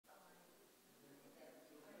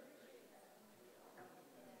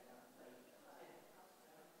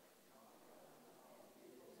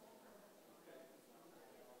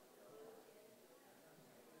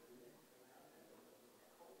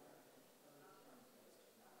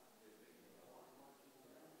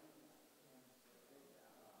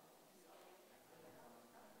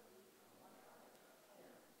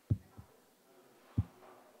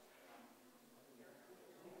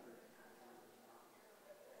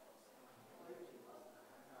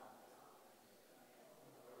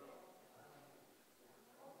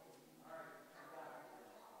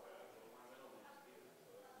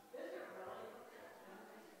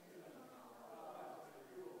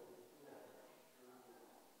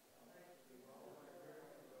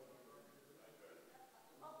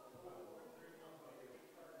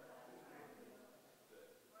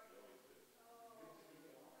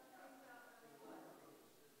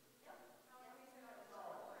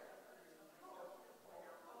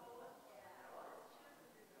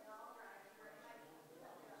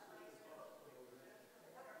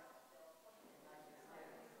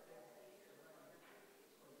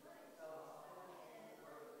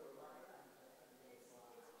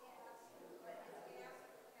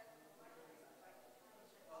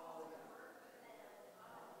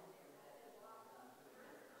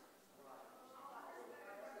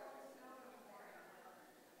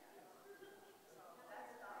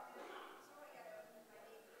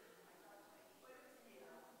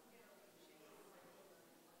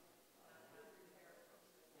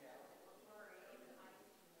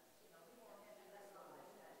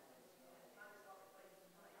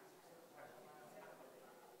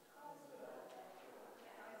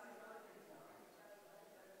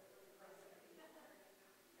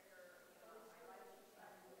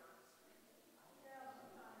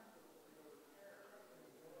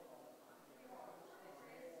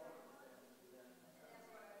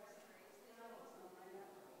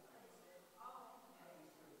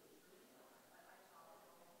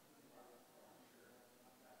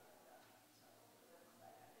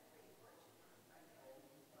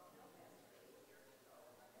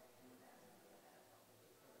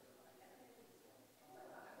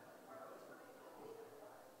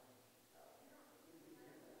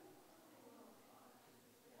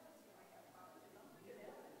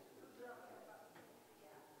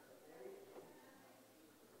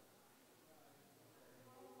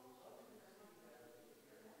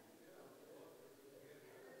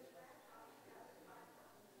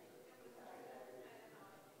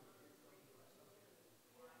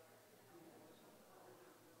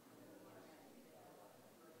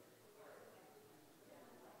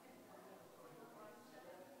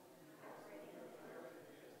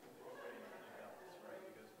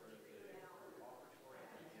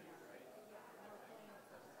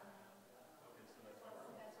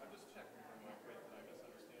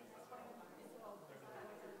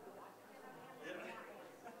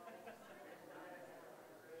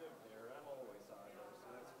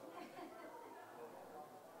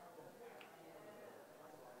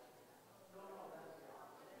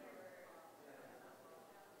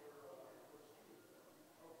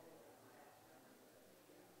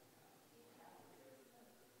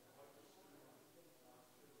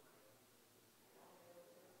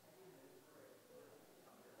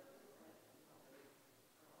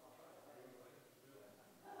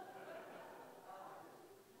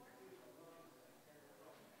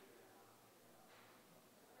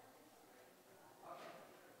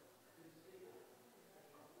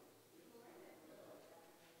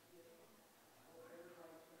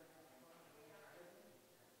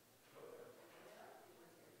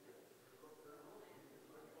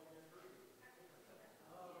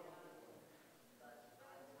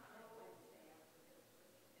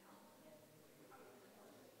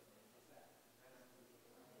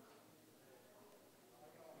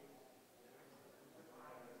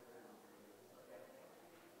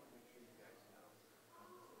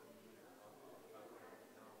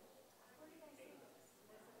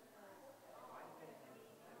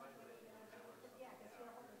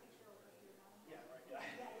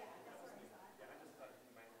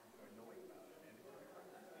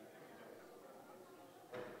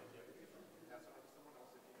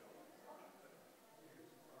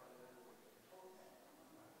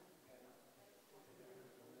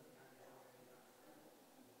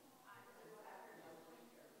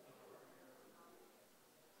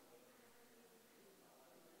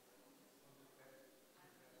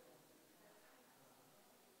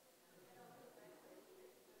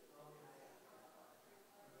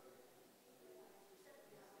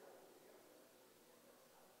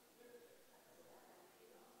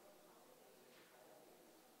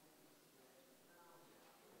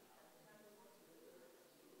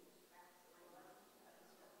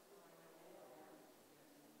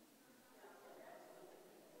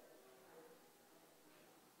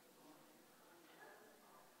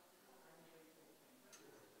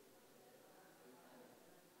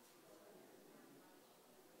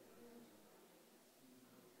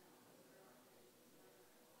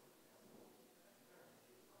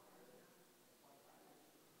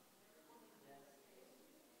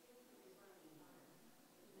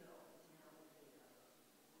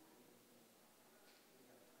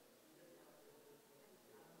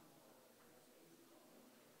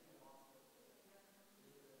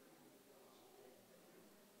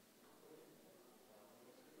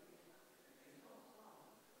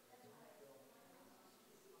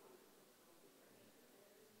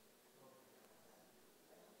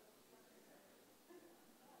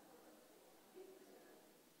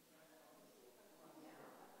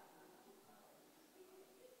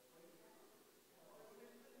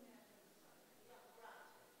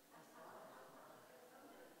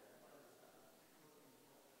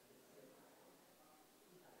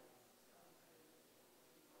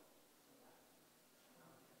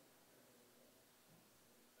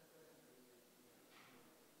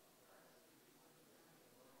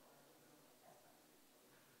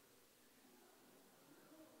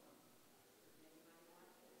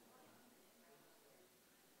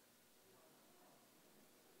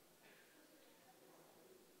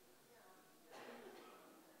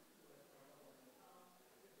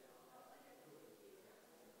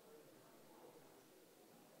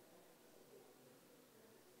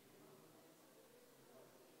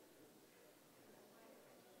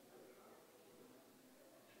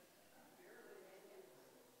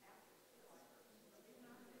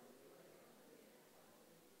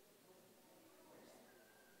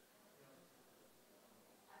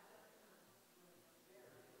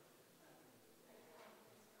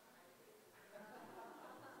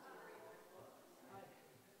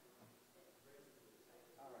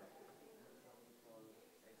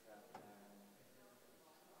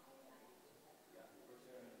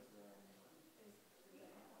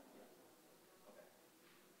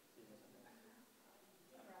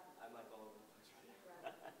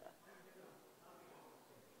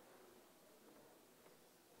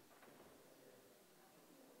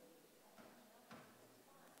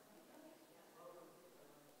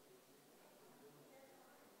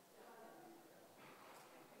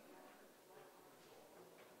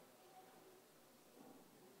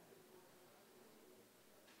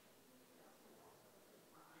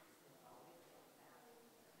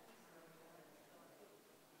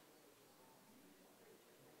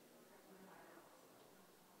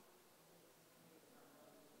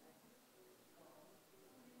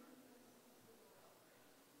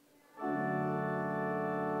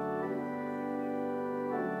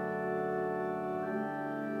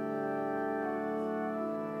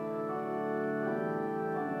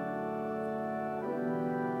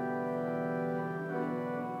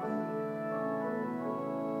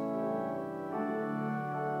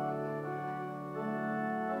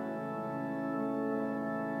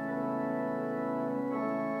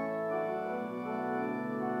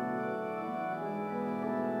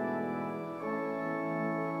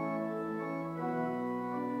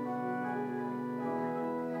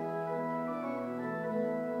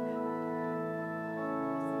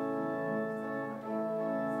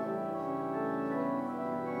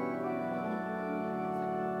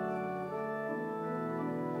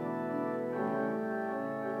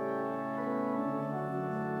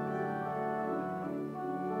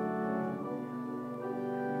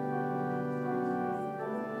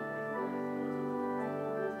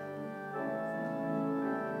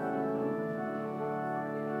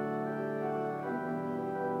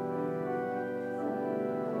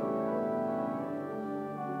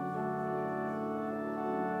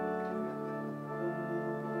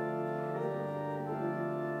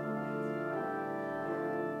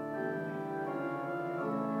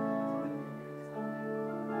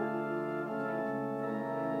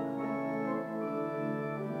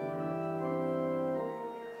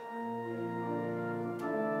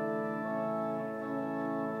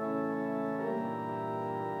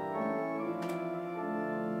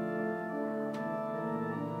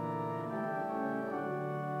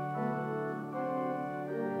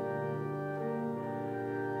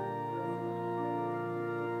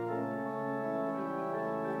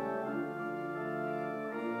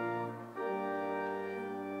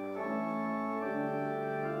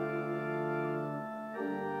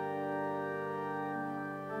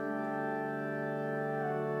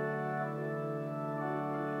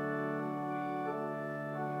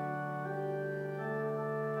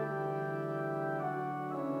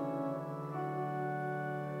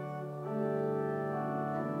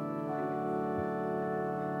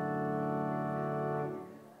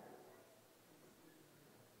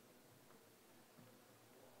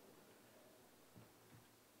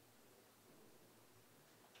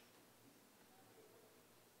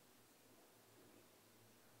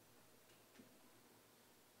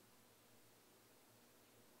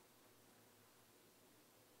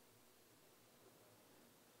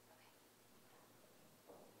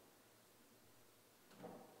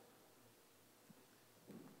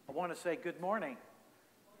I want to say good morning.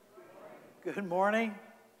 Good morning.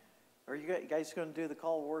 Are you guys going to do the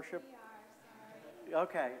call to worship? We are, sorry.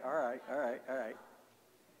 Okay, all right.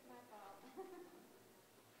 My fault.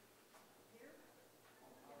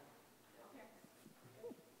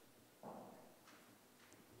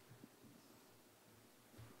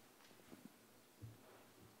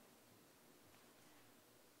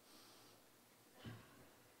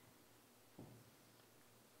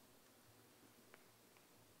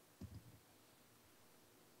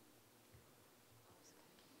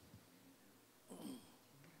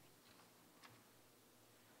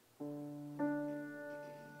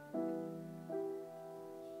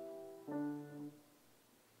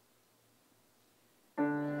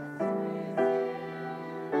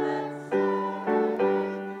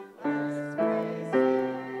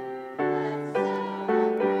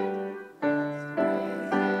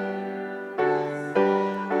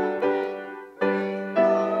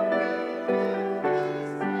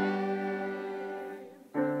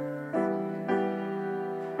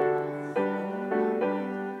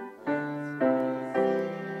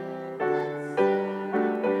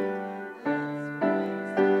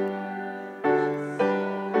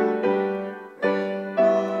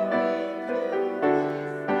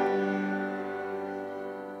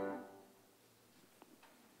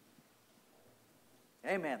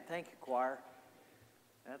 Amen. Thank you, choir.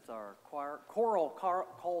 That's our choral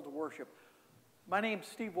call to worship. My name's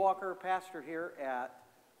Steve Walker, pastor here at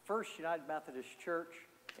First United Methodist Church,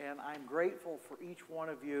 and I'm grateful for each one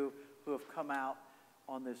of you who have come out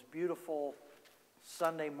on this beautiful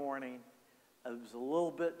Sunday morning. It was a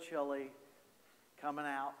little bit chilly coming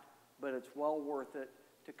out, but it's well worth it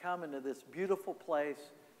to come into this beautiful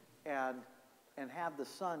place and have the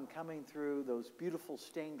sun coming through those beautiful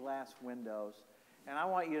stained glass windows. And I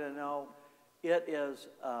want you to know it is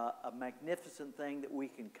a magnificent thing that we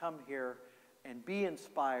can come here and be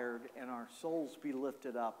inspired and our souls be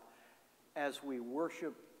lifted up as we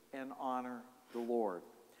worship and honor the Lord.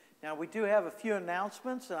 Now, we do have a few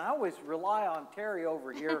announcements, and I always rely on Terry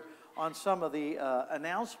over here on some of the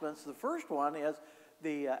announcements. The first one is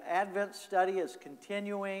the Advent study is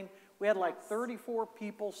continuing. We had like 34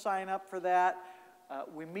 people sign up for that.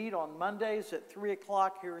 We meet on Mondays at 3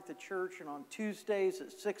 o'clock here at the church and on Tuesdays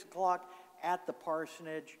at 6 o'clock at the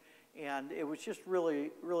parsonage. And it was just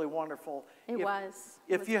really, really wonderful. It was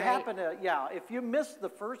If you great. happen to, if you missed the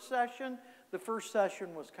first session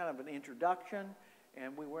was kind of an introduction.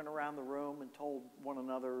 And we went around the room and told one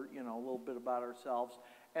another, a little bit about ourselves.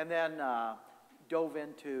 And then dove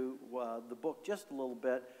into the book just a little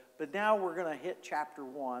bit. But now we're going to hit chapter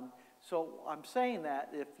 1. So I'm saying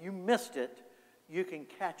that if you missed it, you can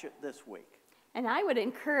catch it this week. And I would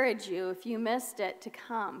encourage you, if you missed it, to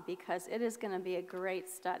come, because it is going to be a great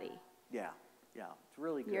study. Yeah, it's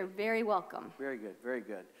really good. You're very welcome. Very good, very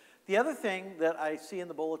good. The other thing that I see in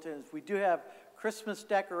the bulletin is we do have Christmas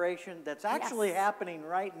decoration that's actually happening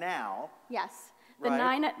right now. Yes. The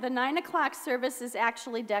Right. 9 o'clock service is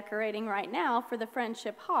actually decorating right now for the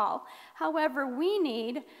Friendship Hall. However, we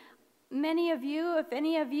need many of you, if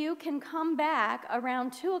any of you can come back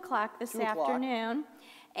around 2 o'clock this 2 o'clock. afternoon,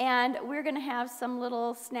 and we're going to have some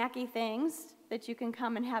little snacky things that you can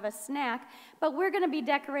come and have a snack, but we're going to be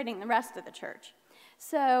decorating the rest of the church.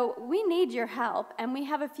 So we need your help, and we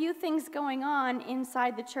have a few things going on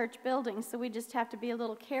inside the church building, so we just have to be a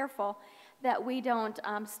little careful that we don't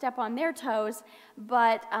step on their toes,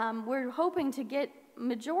 but we're hoping to get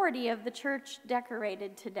majority of the church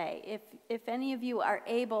decorated today, if any of you are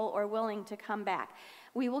able or willing to come back.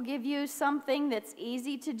 We will give you something that's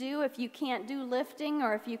easy to do. If you can't do lifting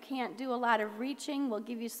or if you can't do a lot of reaching, we'll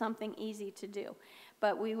give you something easy to do.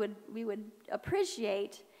 But we would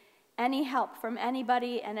appreciate any help from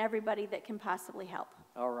anybody and everybody that can possibly help.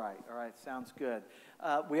 All right, sounds good.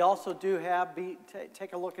 We also do have,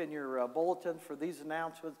 take a look in your bulletin for these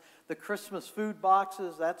announcements. The Christmas food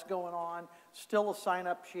boxes, that's going on. Still a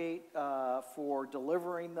sign-up sheet for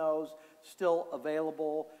delivering those, still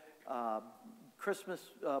available. Christmas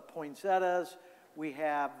poinsettias. We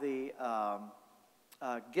have the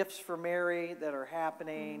gifts for Mary that are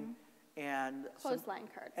happening. And Clothesline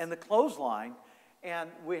cards. And the clothesline. And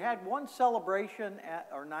we had one celebration at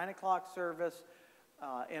our 9 o'clock service.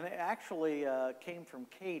 And it actually came from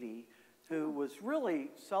Katie, who was really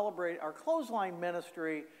celebrating. Our clothesline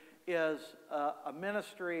ministry is a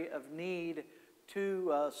ministry of need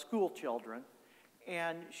to school children.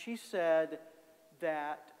 And she said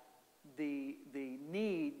that the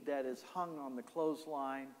need that is hung on the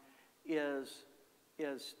clothesline is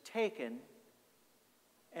taken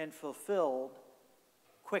and fulfilled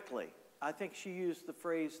quickly. I think she used the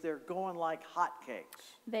phrase, they're going like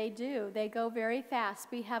hotcakes. They do. They go very fast.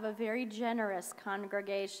 We have a very generous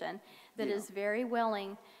congregation that is very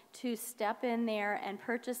willing to step in there and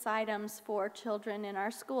purchase items for children in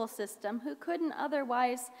our school system who couldn't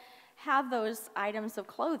otherwise have those items of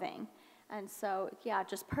clothing. And so, yeah,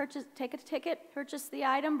 just take a ticket, purchase the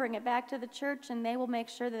item, bring it back to the church, and they will make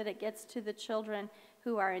sure that it gets to the children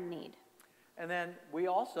who are in need. And then we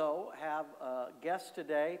also have a guest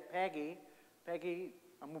today, Peggy. Peggy,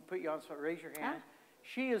 I'm going to put you on, so raise your hand.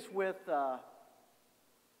 She is with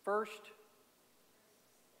First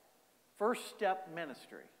Step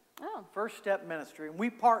Ministry. Oh. First Step Ministry, and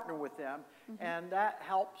we partner with them, and that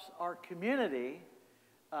helps our community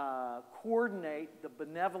coordinate the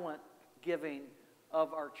benevolent giving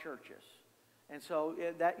of our churches. And so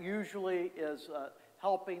that usually is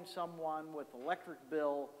helping someone with electric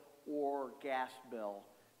bill or gas bill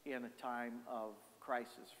in a time of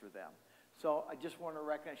crisis for them. So I just want to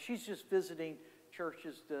recognize, she's just visiting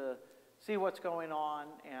churches to see what's going on,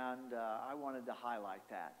 and I wanted to highlight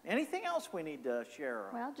that. Anything else we need to share?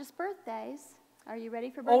 Well, just birthdays. Are you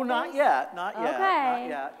ready for birthdays? Oh, not yet, not yet, Okay.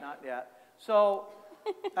 not yet. So,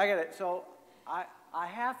 I get it. So, I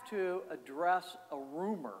have to address a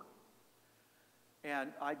rumor,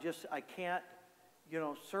 and I can't,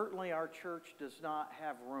 certainly our church does not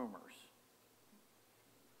have rumors.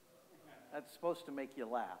 That's supposed to make you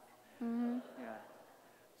laugh. Mm-hmm. Yeah.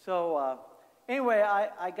 So, anyway,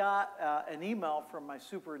 I got an email from my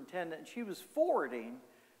superintendent, and she was forwarding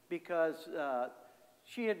because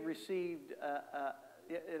she had received,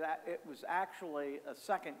 it was actually a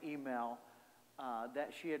second email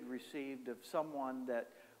that she had received of someone that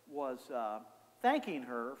was thanking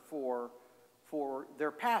her for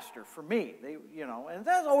their pastor, for me. And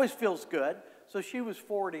that always feels good. So she was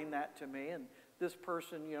forwarding that to me, and this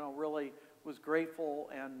person, really was grateful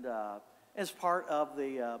and as part of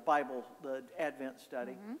the Bible, the Advent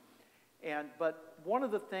study. Mm-hmm. But one of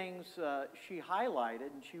the things she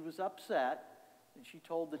highlighted, and she was upset, and she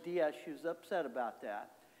told the DS she was upset about that,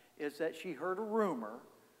 is that she heard a rumor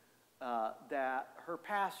that her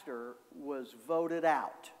pastor was voted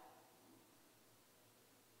out.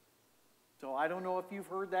 So I don't know if you've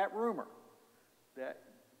heard that rumor, that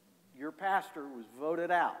your pastor was voted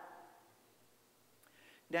out.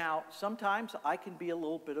 Now, sometimes I can be a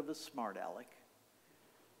little bit of a smart aleck.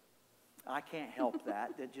 I can't help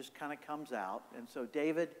that. It just kind of comes out. And so,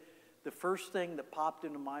 David, the first thing that popped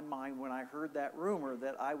into my mind when I heard that rumor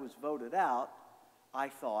that I was voted out, I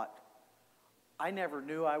thought, I never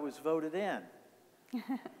knew I was voted in.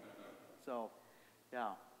 So,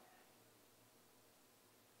 yeah.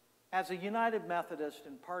 As a United Methodist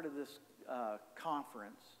and part of this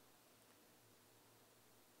conference,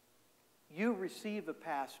 you receive a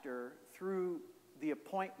pastor through the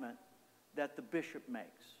appointment that the bishop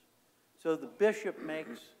makes. So the bishop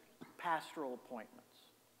makes pastoral appointments.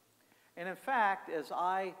 And in fact, as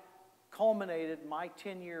I culminated my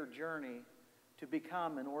 10-year journey to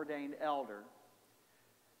become an ordained elder,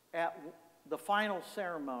 at the final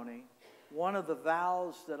ceremony, one of the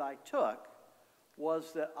vows that I took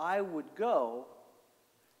was that I would go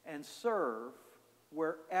and serve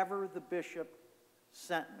wherever the bishop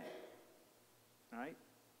sent me. Right?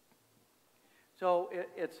 So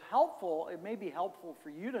it's helpful, it may be helpful for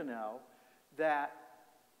you to know that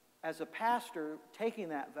as a pastor taking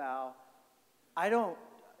that vow, I don't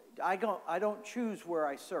choose where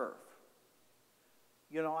I serve.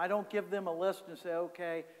 I don't give them a list and say,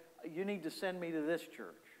 okay, you need to send me to this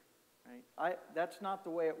church. Right? That's not the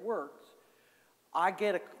way it works. I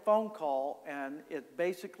get a phone call, and it's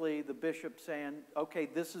basically the bishop saying, okay,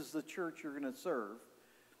 this is the church you're going to serve.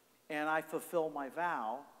 And I fulfill my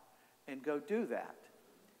vow and go do that.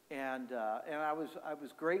 And I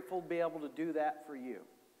was grateful to be able to do that for you,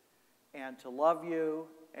 and to love you,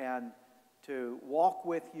 and to walk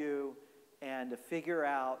with you, and to figure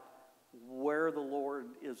out where the Lord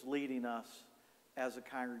is leading us as a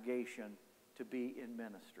congregation to be in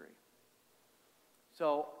ministry.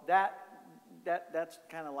 So that's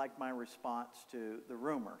kind of like my response to the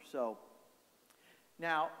rumor. So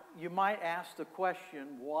now, you might ask the question,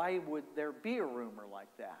 why would there be a rumor like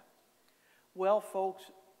that? Well, folks,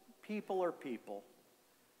 people are people,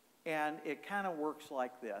 and it kind of works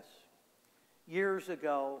like this. Years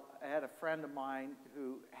ago, I had a friend of mine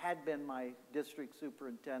who had been my district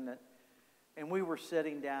superintendent, and we were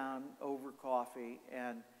sitting down over coffee,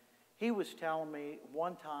 and he was telling me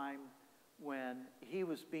one time when he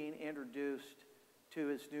was being introduced to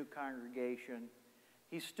his new congregation,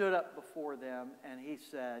 he stood up before them and he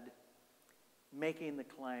said, making the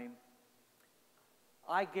claim,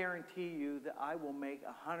 I guarantee you that I will make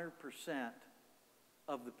 100%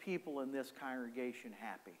 of the people in this congregation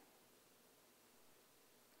happy.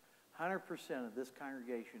 100% of this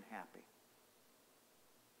congregation happy.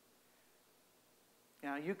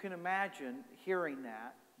 Now, you can imagine hearing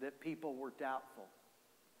that people were doubtful.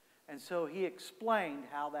 And so he explained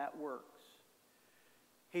how that works.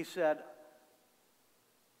 He said,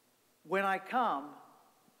 when I come,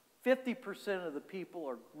 50% of the people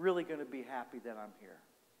are really going to be happy that I'm here.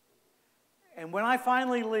 And when I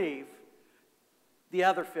finally leave, the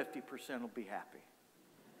other 50% will be happy.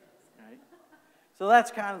 Right? So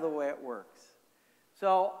that's kind of the way it works.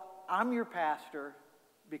 So I'm your pastor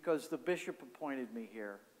because the bishop appointed me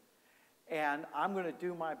here. And I'm going to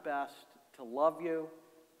do my best to love you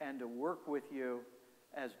and to work with you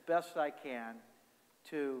as best I can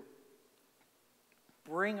to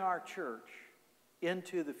bring our church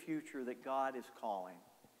into the future that God is calling.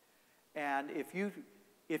 And if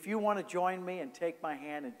you want to join me and take my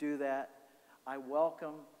hand and do that, I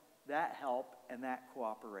welcome that help and that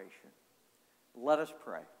cooperation. Let us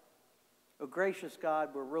pray. Oh, gracious God,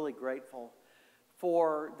 we're really grateful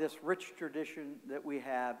for this rich tradition that we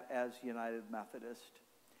have as United Methodist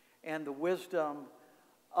and the wisdom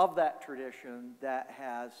of that tradition that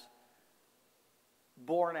has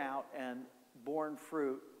borne out and borne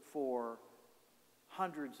fruit for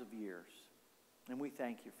hundreds of years. And we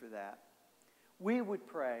thank you for that. We would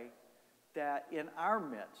pray that in our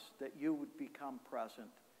midst that you would become present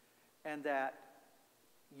and that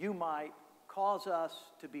you might cause us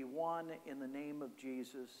to be one in the name of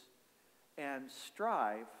Jesus and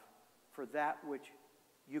strive for that which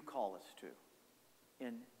you call us to.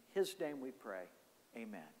 In his name we pray.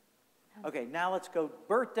 Amen. Okay, now let's go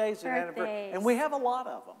birthdays and anniversaries. And we have a lot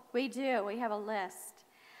of them. We do. We have a list.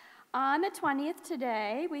 On the 20th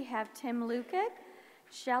today, we have Tim Lukic,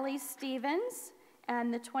 Shelley Stevens,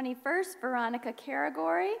 and the 21st, Veronica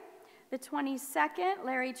Caragori. The 22nd,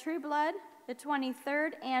 Larry Trueblood. The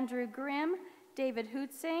 23rd, Andrew Grimm, David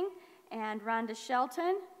Hootsing, and Rhonda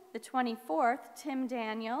Shelton. The 24th, Tim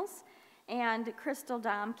Daniels and Crystal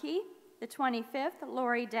Domke. The 25th,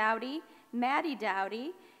 Lori Dowdy, Maddie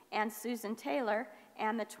Dowdy, and Susan Taylor.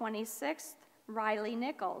 And the 26th, Riley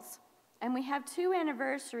Nichols. And we have two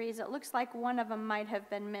anniversaries. It looks like one of them might have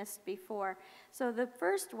been missed before. So the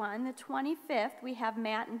first one, the 25th, we have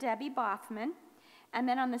Matt and Debbie Boffman. And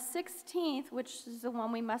then on the 16th, which is the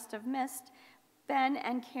one we must have missed, Ben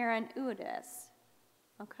and Karen Udis.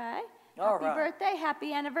 Okay? All Happy right. birthday,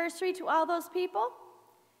 happy anniversary to all those people.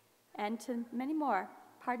 And to many more.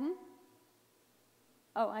 Pardon?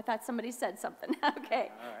 Oh, I thought somebody said something.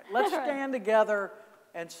 Okay. All right. Let's stand together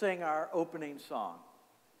and sing our opening song.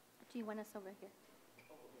 Do you want us over here?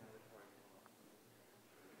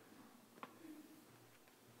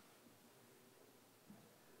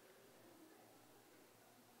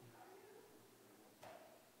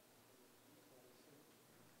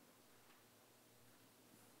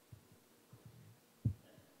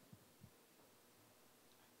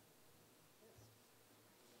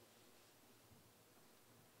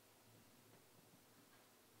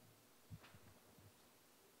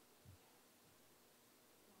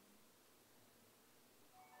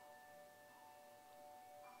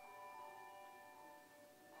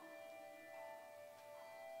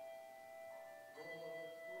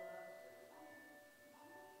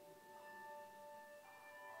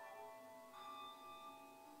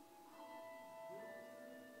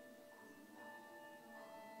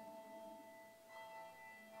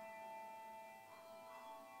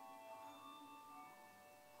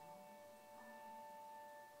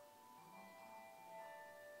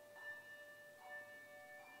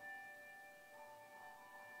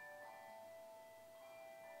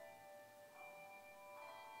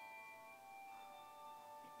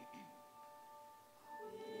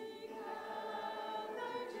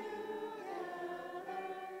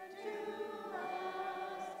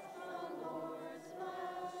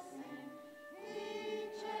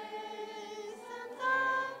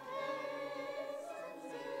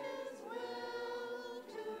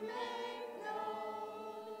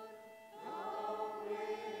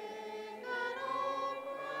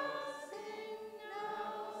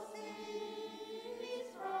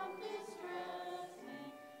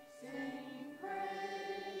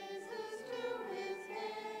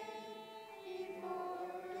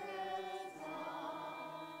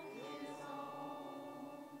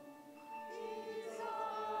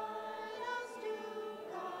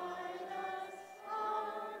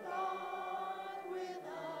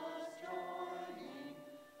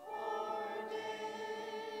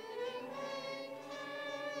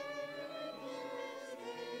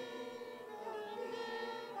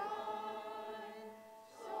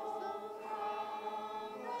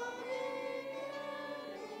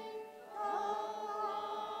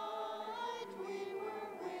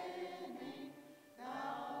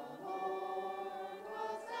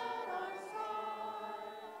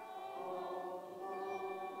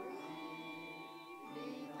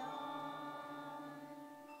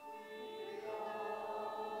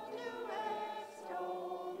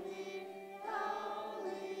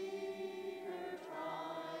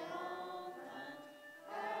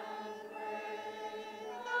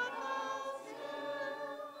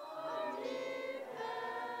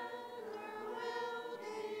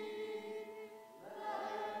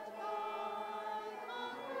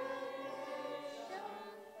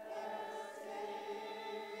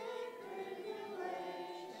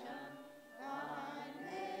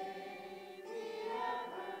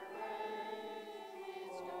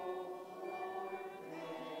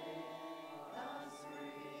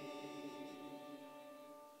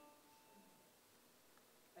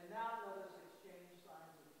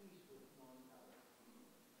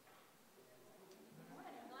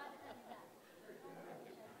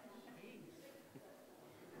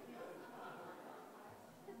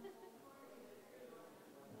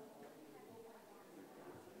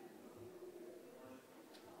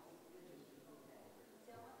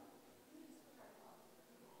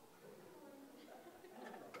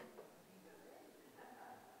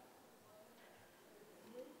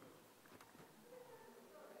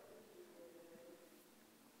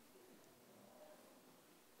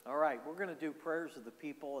 right, we're going to do prayers of the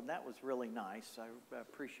people, and that was really nice. I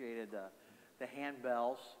appreciated the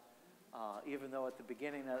handbells, even though at the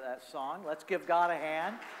beginning of that song, let's give God a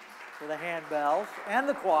hand for the handbells and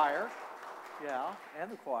the choir. Yeah, and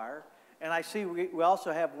the choir. And I see we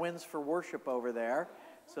also have Winds for Worship over there,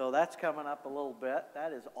 so that's coming up a little bit.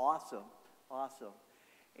 That is awesome, awesome.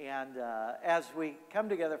 And as we come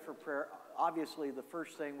together for prayer, obviously the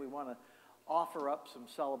first thing we want to offer up some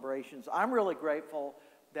celebrations. I'm really grateful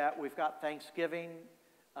that we've got Thanksgiving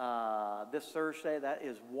this Thursday. That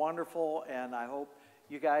is wonderful, and I hope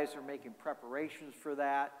you guys are making preparations for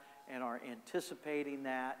that and are anticipating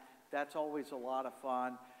that. That's always a lot of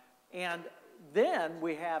fun. And then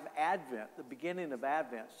we have Advent, the beginning of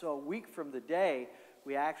Advent. So a week from the day,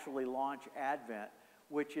 we actually launch Advent,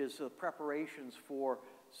 which is the preparations for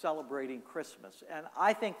celebrating Christmas. And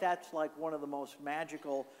I think that's like one of the most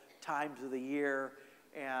magical times of the year,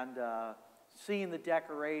 and seeing the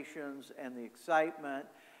decorations and the excitement.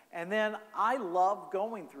 And then I love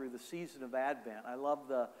going through the season of Advent. I love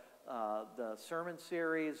the sermon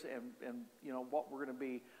series and you know what we're going to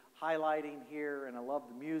be highlighting here, and I love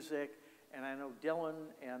the music. And I know Dylan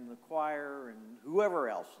and the choir and whoever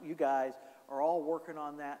else, you guys are all working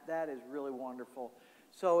on that. That is really wonderful.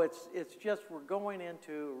 So it's just, we're going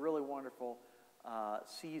into a really wonderful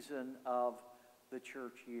season of the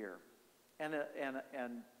church year, and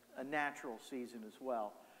a natural season as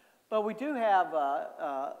well. But we do have,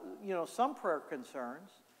 you know, some prayer concerns,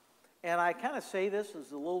 and I kind of say this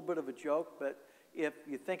as a little bit of a joke, but if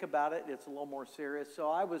you think about it, it's a little more serious. So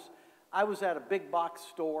I was at a big box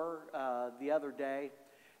store the other day,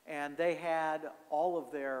 and they had all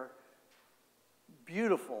of their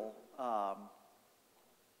beautiful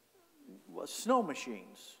snow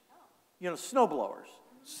machines, you know, snow blowers,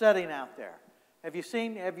 setting out there. Have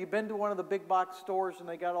you been to one of the big box stores and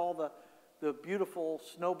they got all the beautiful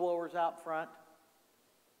snow blowers out front?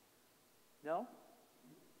 No?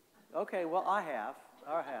 Okay, well, I have.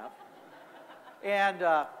 And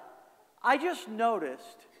I just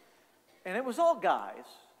noticed, and it was all guys,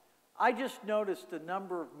 I just noticed the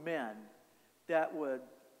number of men that would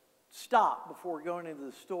stop before going into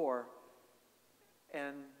the store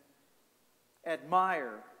and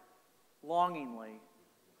admire longingly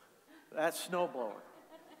that snowblower.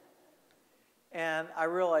 And I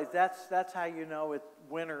realized that's how you know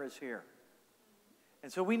winter is here.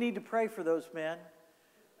 And so we need to pray for those men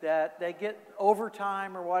that they get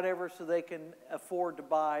overtime or whatever so they can afford to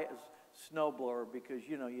buy a snowblower, because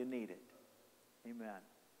you know you need it. Amen.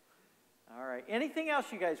 All right. Anything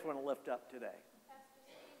else you guys want to lift up today? Pastor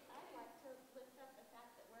Steve, I'd like to lift up the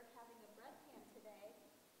fact that we're having a bread pan today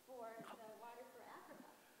for the Water for Africa.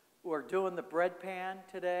 We're doing the bread pan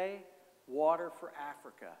today, Water for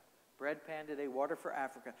Africa. Bread pan today, Water for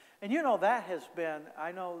Africa. And you know, that has been,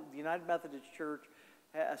 I know the United Methodist Church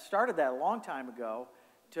started that a long time ago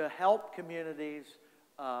to help communities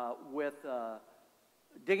with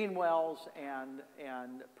digging wells and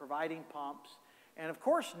providing pumps. And of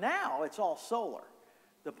course, now it's all solar.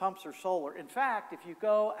 The pumps are solar. In fact, if you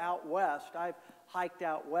go out west, I've hiked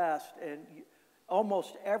out west, and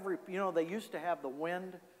almost every, you know, they used to have the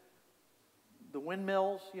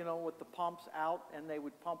windmills, you know, with the pumps out, and they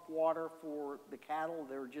would pump water for the cattle.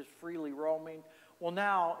 They were just freely roaming. Well,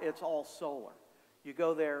 now it's all solar. You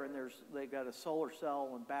go there, and they got a solar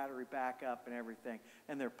cell and battery backup and everything,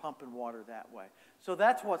 and they're pumping water that way. So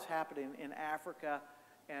that's what's happening in Africa,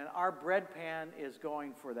 and our bread pan is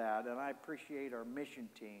going for that, and I appreciate our mission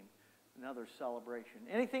team. Another celebration.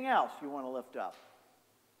 Anything else you want to lift up?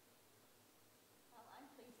 Well, I'm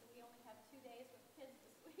pleased that we only have 2 days with kids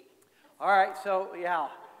this week. All right, so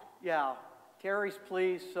yeah. Terry's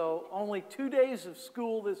pleased. So only 2 days of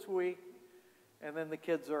school this week, and then the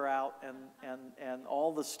kids are out, and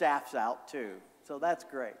all the staff's out too. So that's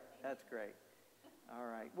great. That's great. All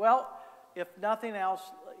right. Well, if nothing else,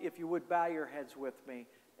 if you would bow your heads with me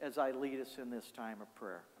as I lead us in this time of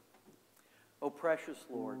prayer. Oh, precious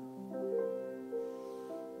Lord,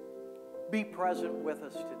 be present with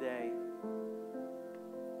us today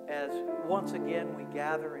as once again we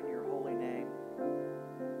gather in your holy name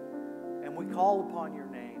and we call upon your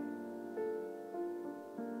name.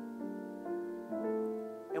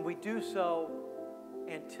 And we do so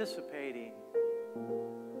anticipating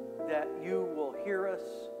that you will hear us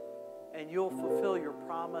and you'll fulfill your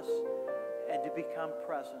promise and to become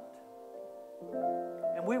present.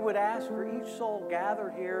 And we would ask for each soul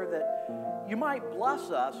gathered here that you might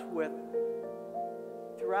bless us with,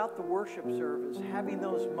 throughout the worship service, having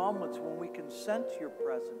those moments when we can sense your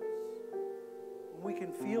presence, when we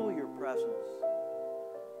can feel your presence,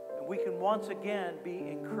 and we can once again be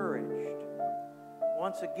encouraged.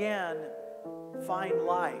 once again find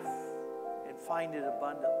life and find it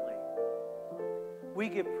abundantly. We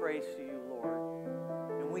give praise to you, Lord,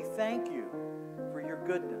 and we thank you for your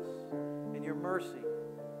goodness and your mercy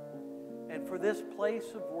and for this place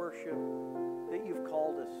of worship that you've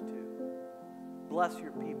called us to. Bless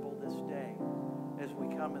your people this day as we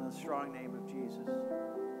come in the strong name of Jesus.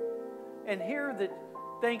 And hear the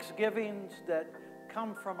thanksgivings that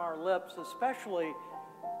come from our lips, especially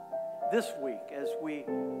this week as we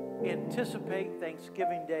anticipate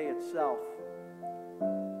Thanksgiving Day itself.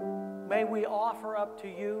 May we offer up to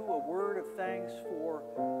you a word of thanks for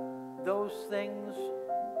those things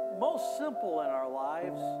most simple in our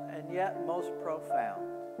lives and yet most profound.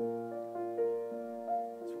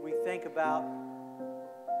 As we think about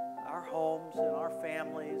our homes and our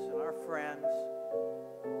families and our friends,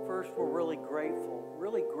 first, we're really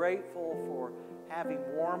grateful for having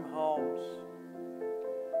warm homes,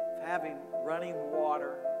 of having running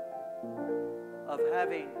water, of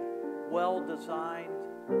having well-designed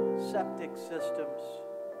septic systems.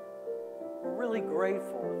 We're really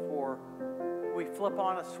grateful for we flip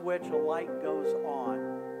on a switch, a light goes on.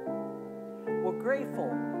 We're grateful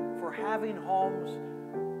for having homes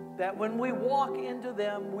that when we walk into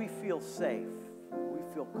them, we feel safe, we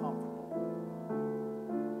feel comfortable.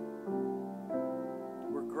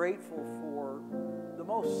 We're grateful for the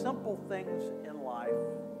most simple things in life,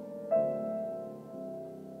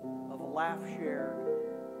 of a laugh shared,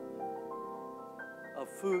 of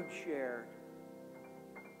food shared.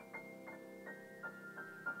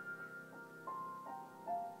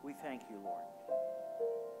 We thank you, Lord.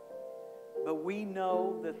 But we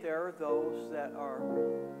know that there are those that are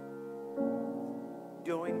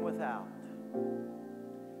doing without.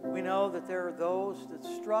 We know that there are those that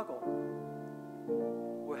struggle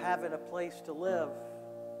with having a place to live,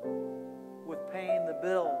 with paying the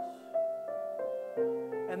bills.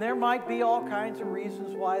 And there might be all kinds of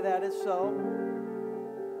reasons why that is so.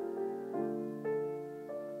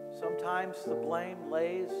 Sometimes the blame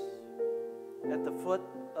lays at the foot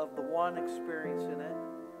of the one experiencing it.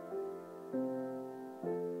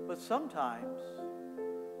 But sometimes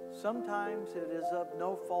it is of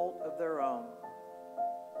no fault of their own,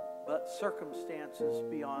 but circumstances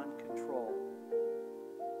beyond control.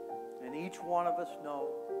 And each one of us know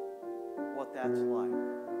what that's like.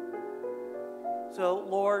 So,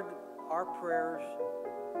 Lord, our prayers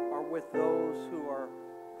are with those who are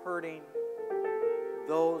hurting,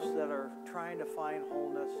 those that are trying to find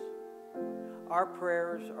wholeness. Our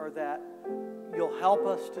prayers are that you'll help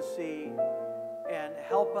us to see and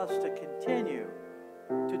help us to continue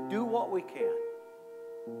to do what we can,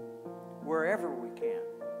 wherever we can,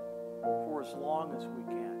 for as long as we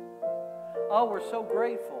can. Oh, we're so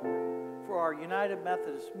grateful for our United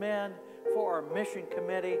Methodist Men, for our mission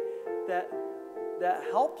committee that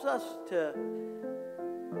helps us to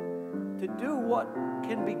do what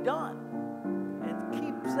can be done and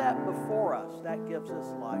keeps that before us. That gives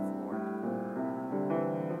us life, Lord.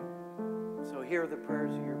 So hear the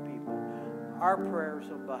prayers of your people. Our prayers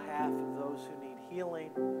on behalf of those who need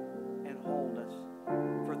healing and wholeness,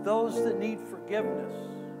 for those that need forgiveness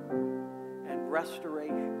and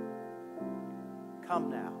restoration. Come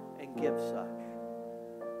now and give such.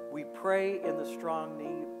 We pray in the strong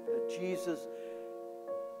name of Jesus,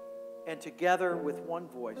 and together with one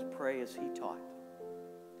voice pray as he taught.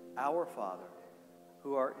 Our Father,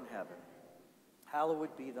 who art in heaven,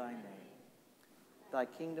 hallowed be thy name. Thy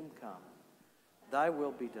kingdom come. Thy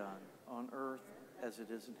will be done on earth as it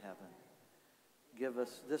is in heaven. Give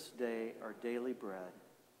us this day our daily bread,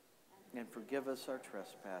 and forgive us our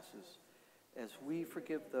trespasses, as we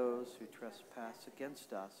forgive those who trespass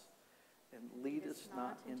against us. And lead us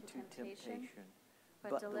not into temptation,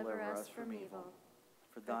 but deliver us from evil.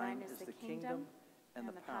 For thine is the kingdom, and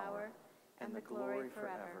the power, and the glory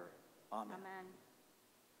forever. Amen.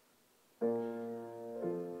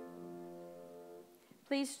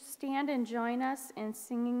 Please stand and join us in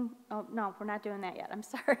singing. Oh, no, we're not doing that yet. I'm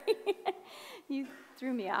sorry. You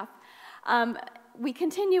threw me off. We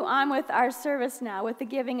continue on with our service now with the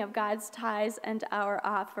giving of God's tithes and our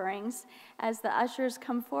offerings. As the ushers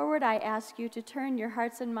come forward, I ask you to turn your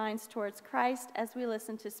hearts and minds towards Christ as we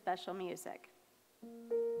listen to special music.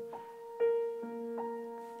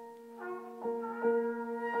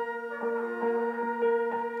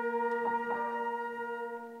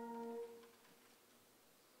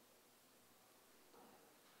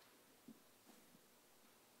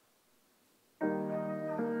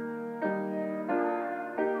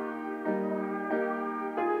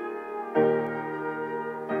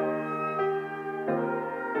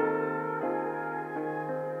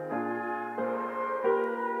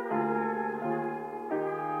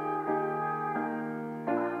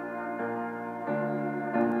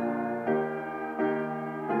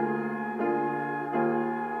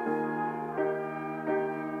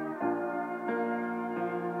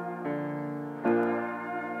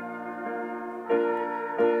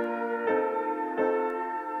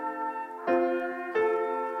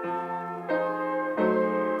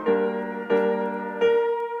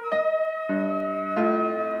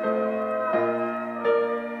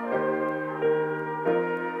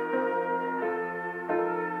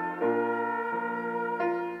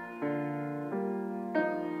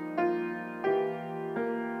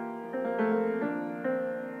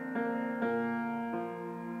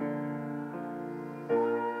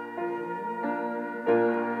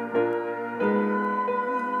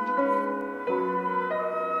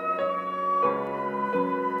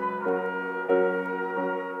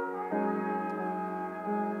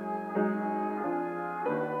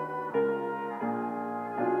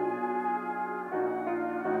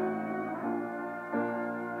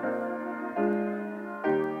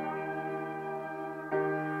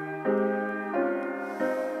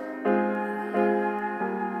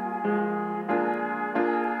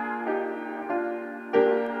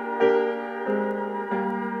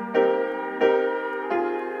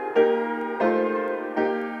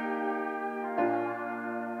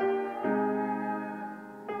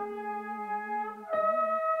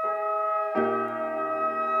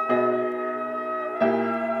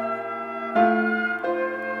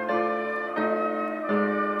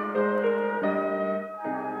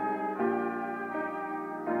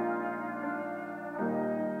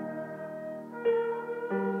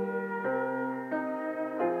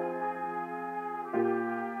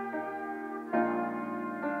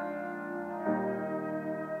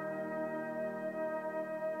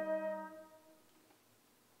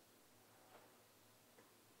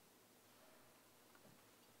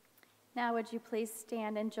 Now would you please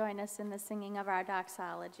stand and join us in the singing of our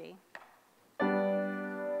doxology.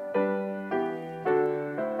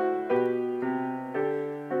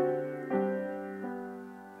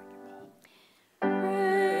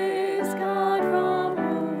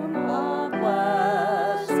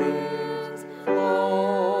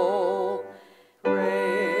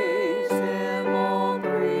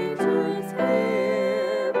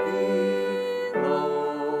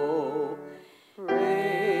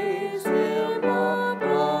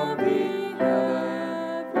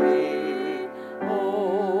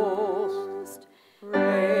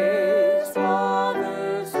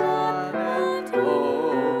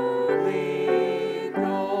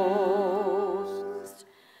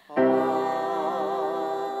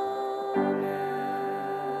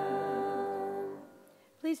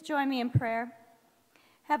 Please join me in prayer.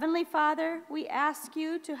 Heavenly Father, we ask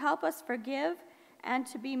you to help us forgive and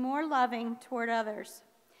to be more loving toward others.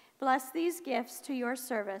 Bless these gifts to your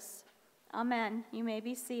service. Amen. You may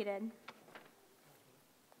be seated.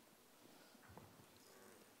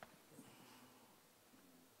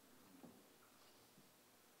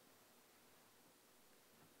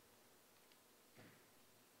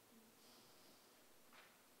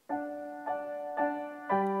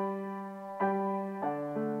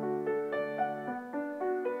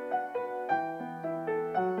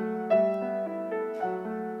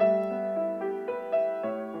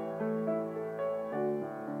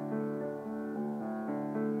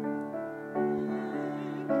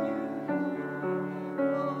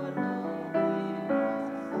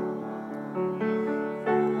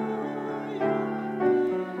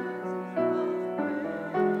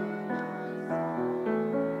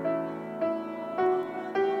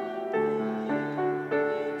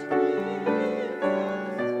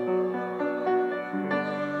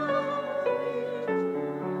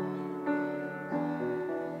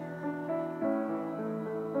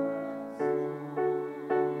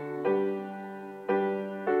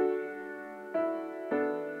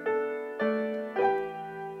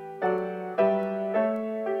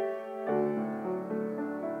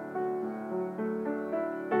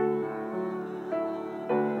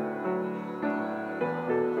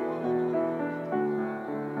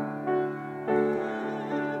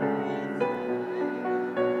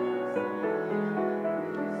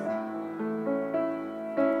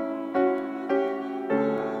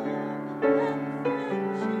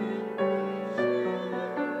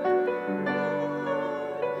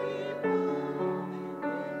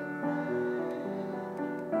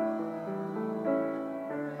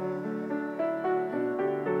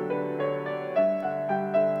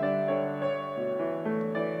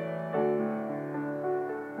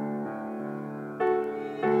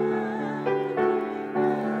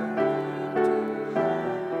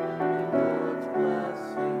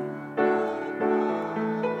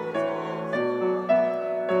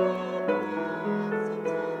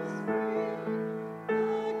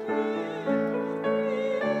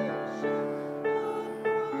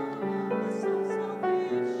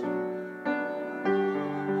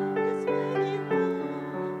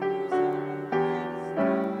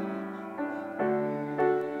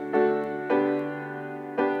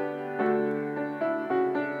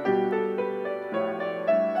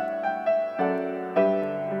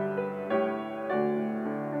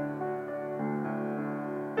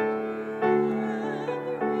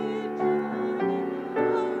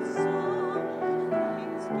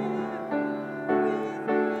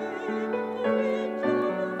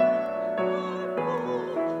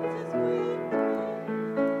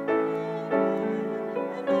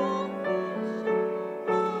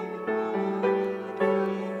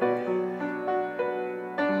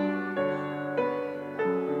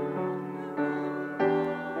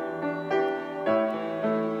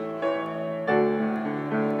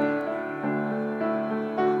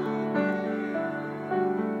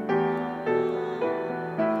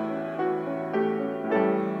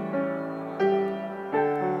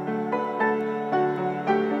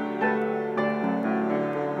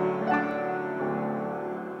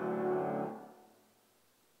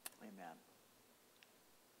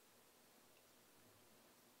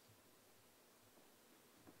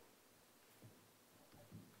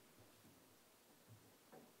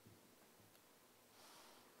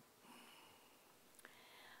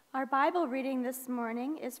 Our Bible reading this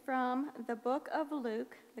morning is from the book of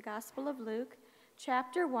Luke, the Gospel of Luke,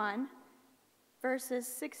 chapter 1, verses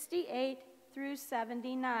 68 through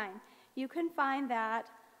 79. You can find that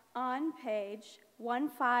on page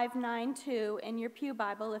 1592 in your pew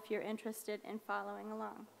Bible if you're interested in following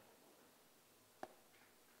along.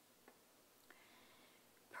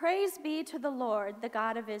 Praise be to the Lord, the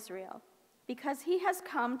God of Israel, because he has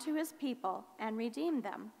come to his people and redeemed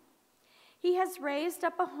them. He has raised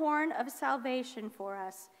up a horn of salvation for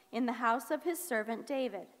us in the house of his servant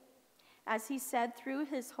David, as he said through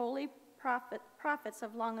his holy prophets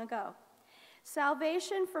of long ago,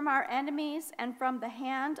 salvation from our enemies and from the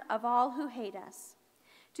hand of all who hate us,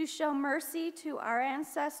 to show mercy to our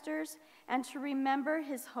ancestors and to remember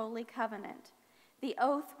his holy covenant, the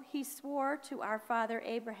oath he swore to our father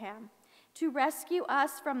Abraham, to rescue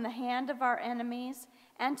us from the hand of our enemies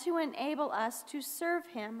and to enable us to serve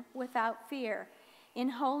him without fear, in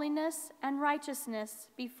holiness and righteousness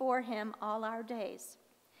before him all our days.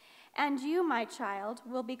 And you, my child,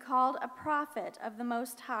 will be called a prophet of the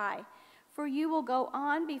Most High, for you will go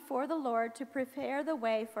on before the Lord to prepare the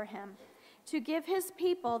way for him, to give his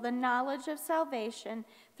people the knowledge of salvation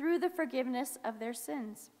through the forgiveness of their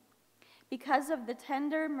sins. Because of the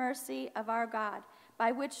tender mercy of our God,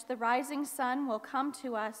 by which the rising sun will come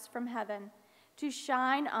to us from heaven, to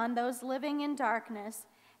shine on those living in darkness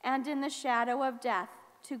and in the shadow of death,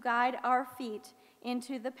 to guide our feet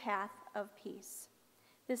into the path of peace.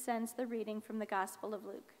 This ends the reading from the Gospel of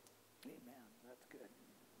Luke. Amen. That's good.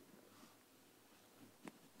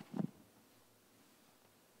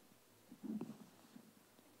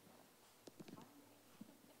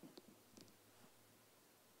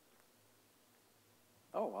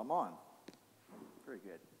 Oh, I'm on. Very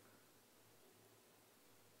good.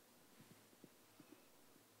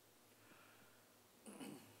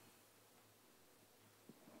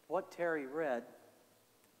 What Terry read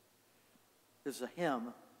is a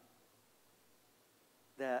hymn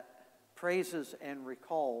that praises and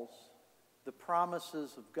recalls the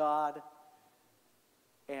promises of God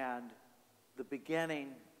and the beginning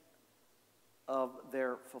of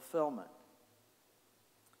their fulfillment.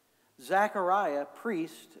 Zechariah,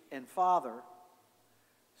 priest and father,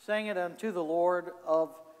 sang it unto the Lord of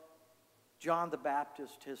John the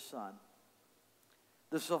Baptist, his son.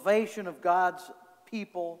 The salvation of God's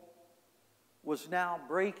people was now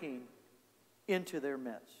breaking into their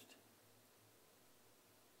midst.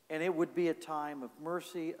 And it would be a time of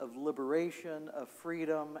mercy, of liberation, of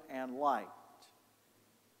freedom and light.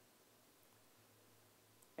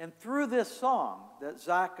 And through this song that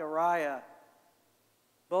Zechariah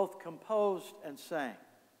both composed and sang,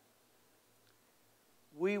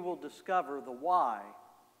 we will discover the why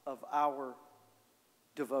of our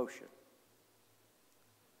devotion.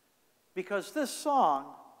 Because this song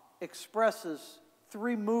expresses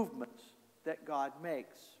three movements that God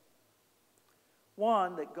makes.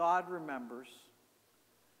 One, that God remembers.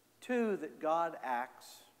 Two, that God acts.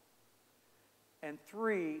 And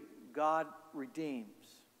three, God redeems.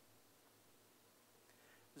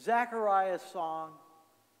 Zechariah's song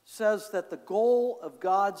says that the goal of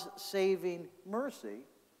God's saving mercy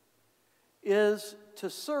is to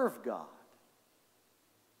serve God.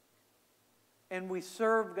 And we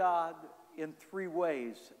serve God in three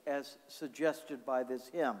ways, as suggested by this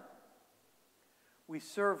hymn. We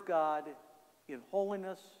serve God in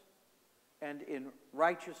holiness and in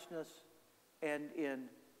righteousness and in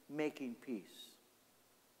making peace.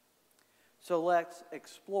 So let's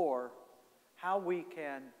explore how we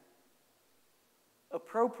can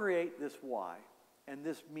appropriate this why and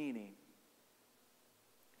this meaning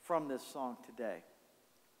from this song today.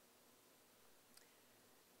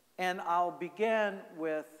 And I'll begin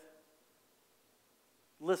with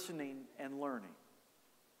listening and learning.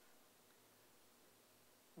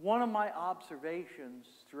 One of my observations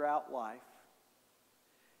throughout life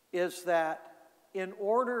is that in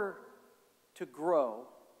order to grow,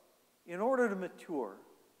 in order to mature,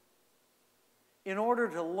 in order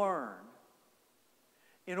to learn,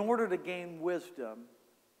 in order to gain wisdom,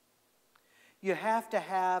 you have to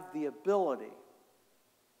have the ability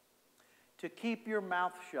to keep your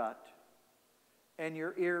mouth shut and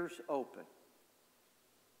your ears open.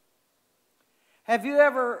 Have you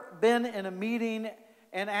ever been in a meeting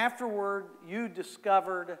and afterward you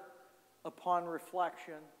discovered upon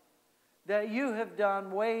reflection that you have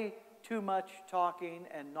done way too much talking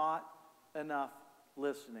and not enough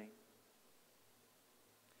listening?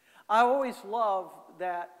 I always love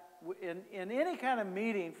that in any kind of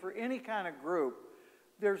meeting for any kind of group,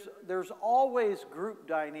 there's always group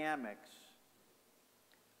dynamics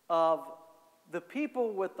of the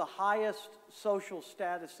people with the highest social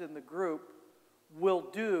status in the group will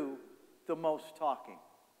do the most talking.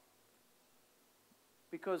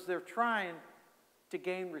 Because they're trying to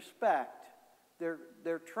gain respect.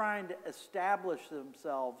 They're trying to establish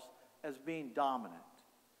themselves as being dominant.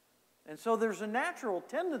 And so there's a natural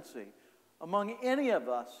tendency among any of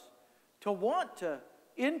us to want to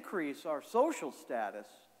increase our social status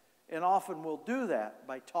and often we'll do that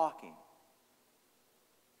by talking.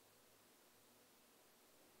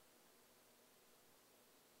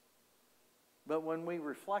 But when we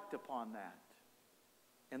reflect upon that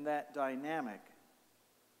and that dynamic,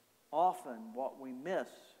 often what we miss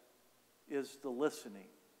is the listening.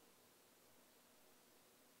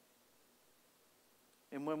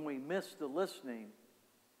 And when we miss the listening,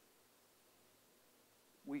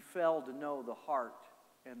 we fail to know the heart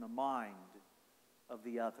and the mind of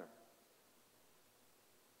the other.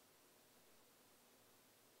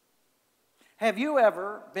 Have you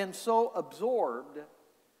ever been so absorbed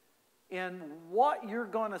in what you're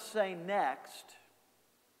going to say next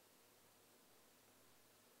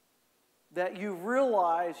that you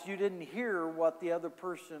realize you didn't hear what the other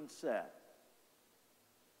person said?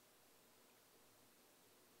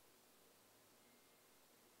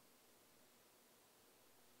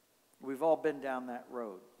 We've all been down that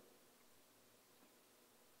road.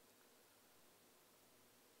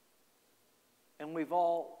 And we've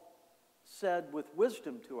all said with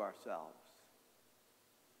wisdom to ourselves,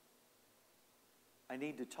 I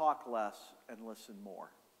need to talk less and listen more.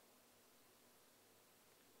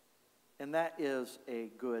 And that is a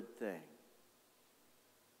good thing.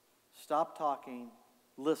 Stop talking,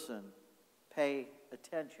 listen, pay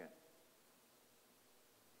attention.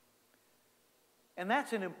 And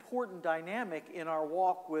that's an important dynamic in our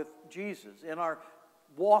walk with Jesus, in our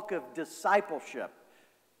walk of discipleship.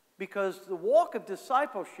 Because the walk of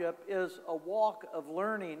discipleship is a walk of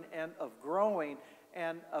learning and of growing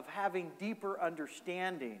and of having deeper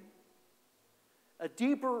understanding, a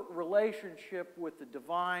deeper relationship with the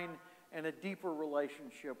divine and a deeper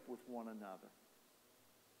relationship with one another.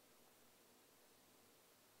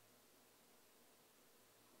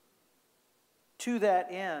 To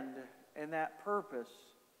that end and that purpose,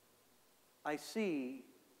 I see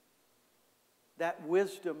that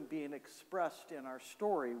wisdom being expressed in our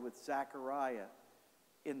story with Zechariah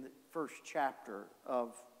in the first chapter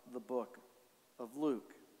of the book of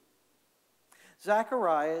Luke.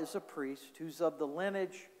 Zechariah is a priest who's of the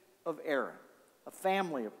lineage of Aaron, a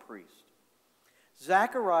family of priests.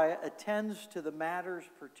 Zechariah attends to the matters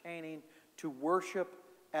pertaining to worship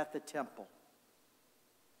at the temple.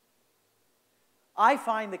 I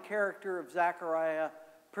find the character of Zechariah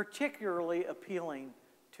particularly appealing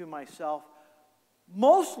to myself,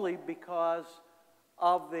 mostly because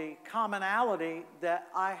of the commonality that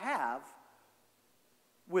I have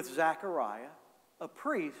with Zechariah, a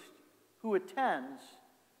priest who attends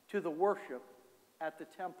to the worship at the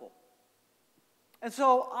temple. And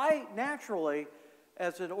so I naturally,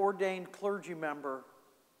 as an ordained clergy member,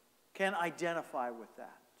 can identify with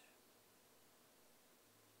that.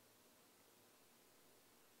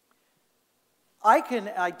 I can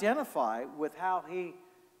identify with how he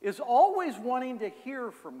is always wanting to hear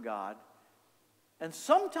from God, and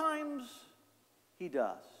sometimes he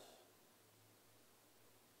does.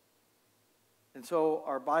 And so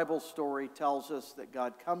our Bible story tells us that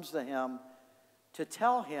God comes to him to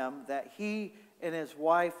tell him that he and his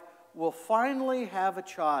wife will finally have a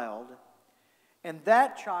child, and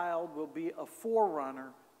that child will be a forerunner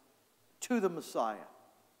to the Messiah.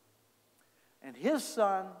 And his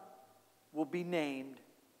son will be named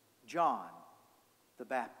John the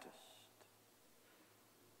Baptist.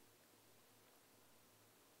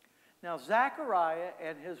 Now, Zechariah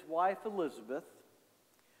and his wife Elizabeth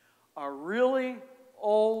are really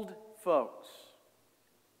old folks.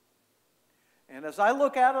 And as I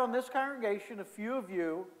look out on this congregation, a few of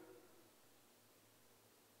you,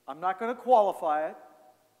 I'm not going to qualify it,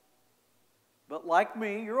 but like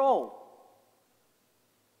me, you're old.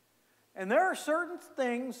 And there are certain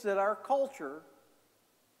things that our culture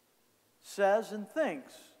says and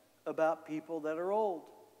thinks about people that are old.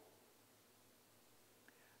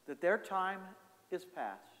 That their time is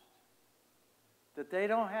past. That they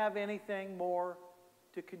don't have anything more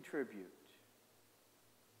to contribute.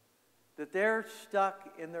 That they're stuck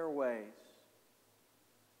in their ways.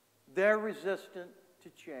 They're resistant to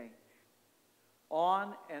change.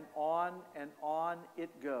 On and on and on it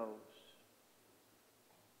goes.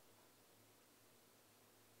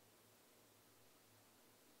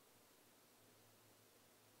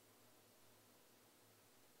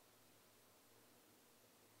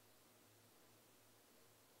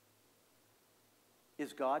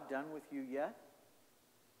 Is God done with you yet?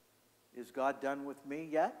 Is God done with me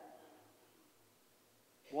yet?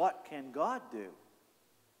 What can God do?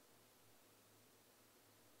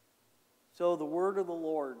 So the word of the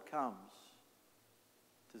Lord comes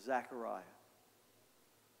to Zechariah.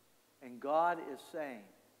 And God is saying,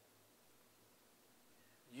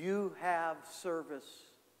 you have service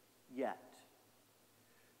yet.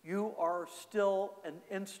 you are still an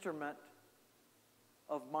instrument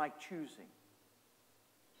of my choosing.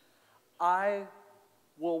 I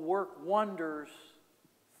will work wonders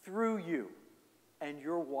through you and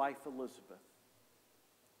your wife Elizabeth.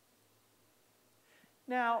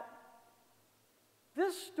 Now,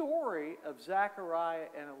 this story of Zechariah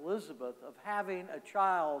and Elizabeth, of having a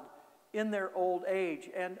child in their old age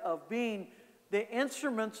and of being the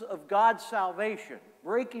instruments of God's salvation,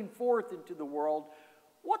 breaking forth into the world,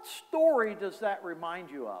 what story does that remind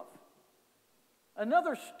you of?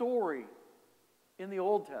 Another story in the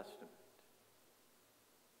Old Testament.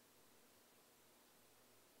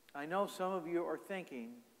 I know some of you are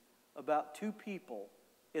thinking about two people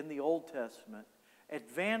in the Old Testament,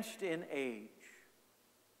 advanced in age,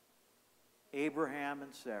 Abraham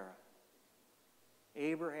and Sarah.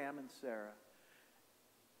 Abraham and Sarah.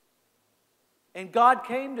 And God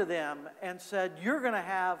came to them and said, you're going to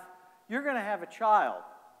have a child.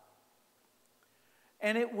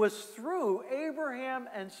 And it was through Abraham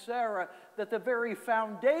and Sarah that the very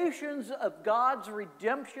foundations of God's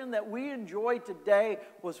redemption that we enjoy today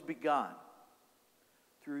was begun.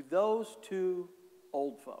 Through those two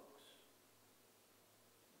old folks.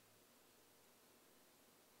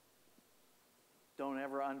 Don't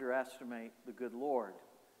ever underestimate the good Lord.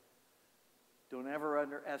 Don't ever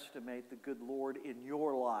underestimate the good Lord in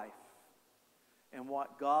your life and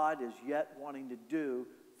what God is yet wanting to do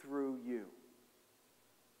through you.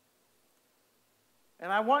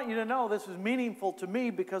 And I want you to know this is meaningful to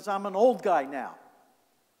me because I'm an old guy now.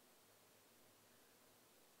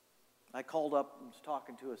 I called up and was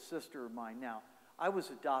talking to a sister of mine now. I was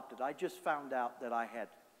adopted. I just found out that I had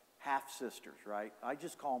half-sisters, right? I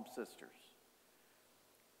just call them sisters.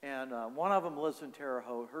 And one of them lives in Terre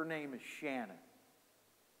Haute. Her name is Shannon.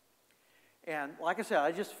 And like I said,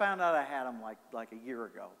 I just found out I had them like a year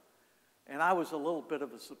ago. And I was a little bit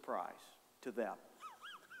of a surprise to them.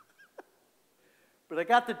 But I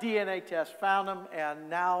got the DNA test, found them, and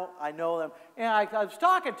now I know them. And I was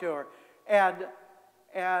talking to her, and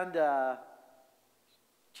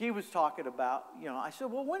she was talking about, I said,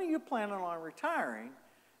 well, when are you planning on retiring?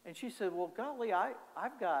 And she said, well, golly, I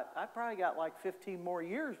probably got like 15 more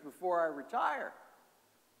years before I retire.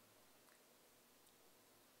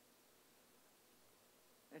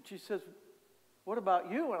 And she says, what about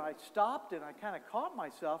you? And I stopped and I kind of caught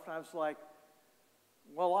myself and I was like,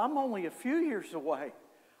 well, I'm only a few years away.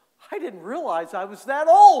 I didn't realize I was that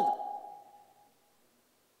old.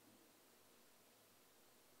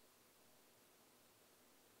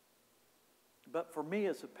 But for me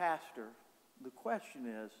as a pastor, the question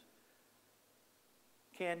is,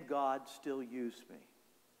 can God still use me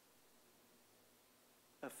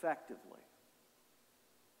effectively?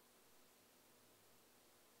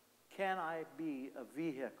 Can I be a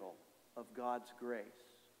vehicle of God's grace,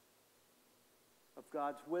 of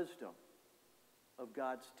God's wisdom, of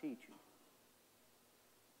God's teaching?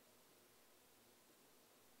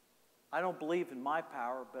 I don't believe in my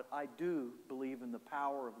power, but I do believe in the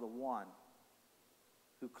power of the one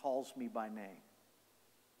who calls me by name.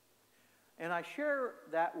 And I share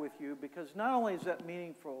that with you because not only is that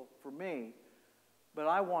meaningful for me, but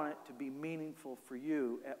I want it to be meaningful for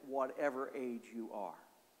you at whatever age you are.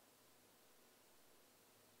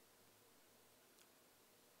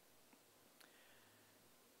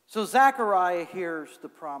 So Zechariah hears the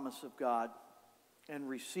promise of God and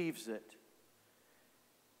receives it.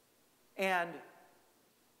 And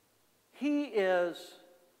he is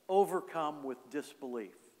overcome with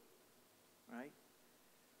disbelief, right?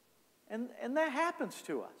 And that happens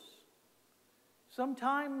to us.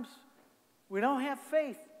 Sometimes we don't have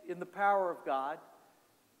faith in the power of God.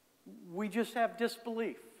 We just have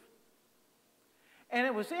disbelief. And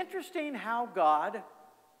it was interesting how God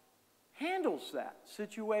handles that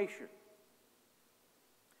situation.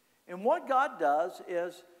 And what God does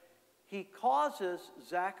is he causes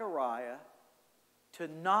Zechariah to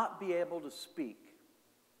not be able to speak.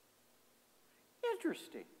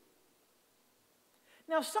 Interesting.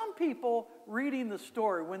 Now, some people reading the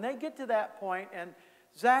story, when they get to that point and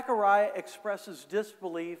Zechariah expresses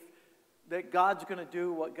disbelief that God's going to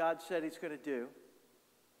do what God said he's going to do,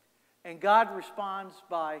 and God responds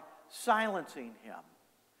by silencing him,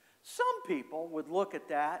 some people would look at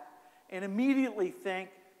that and immediately think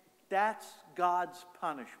that's God's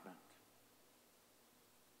punishment.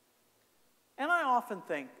 And I often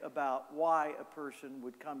think about why a person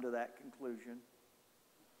would come to that conclusion.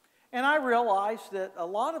 And I realize that a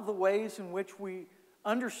lot of the ways in which we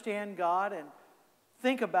understand God and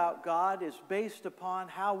think about God is based upon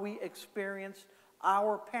how we experienced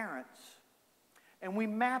our parents. And we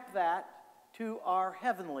map that to our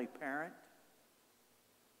heavenly parent.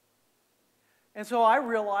 And so I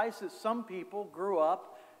realized that some people grew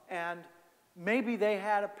up and maybe they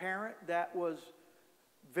had a parent that was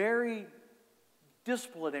very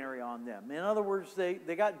disciplinary on them. In other words, they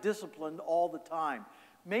got disciplined all the time.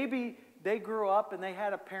 Maybe they grew up and they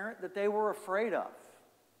had a parent that they were afraid of.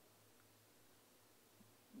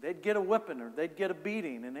 They'd get a whipping or they'd get a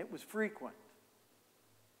beating, and it was frequent.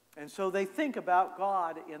 And so they think about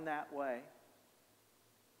God in that way.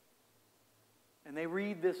 And they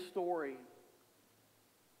read this story,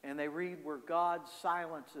 and they read where God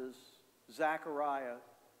silences Zechariah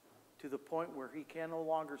to the point where he can no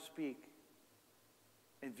longer speak,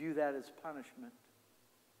 and view that as punishment.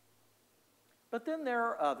 But then there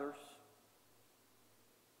are others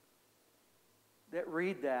that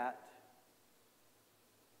read that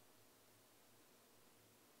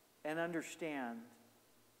and understand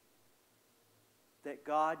that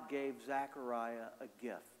God gave Zechariah a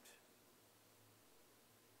gift.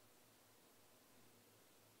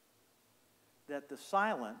 That the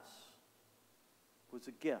silence was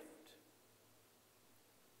a gift.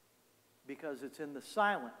 Because it's in the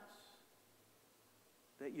silence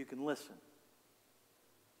that you can listen.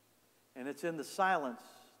 And it's in the silence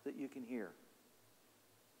that you can hear.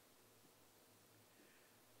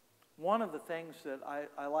 One of the things that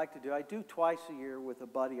I like to do, I do twice a year with a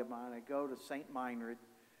buddy of mine. I go to St. Meinrad.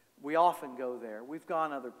 We often go there. We've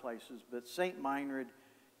gone other places, but St. Meinrad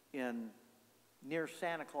near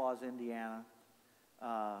Santa Claus, Indiana.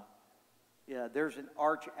 Yeah, there's an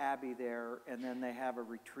Arch Abbey there, and then they have a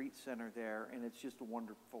retreat center there, and it's just a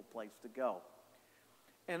wonderful place to go.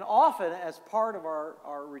 And often, as part of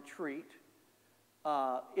our retreat,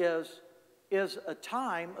 is a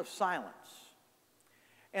time of silence.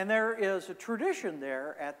 And there is a tradition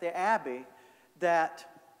there at the Abbey that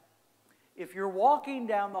if you're walking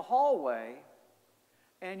down the hallway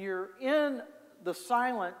and you're in the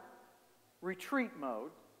silent retreat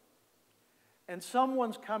mode, and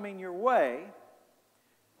someone's coming your way,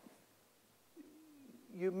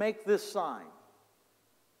 you make this sign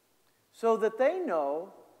so that they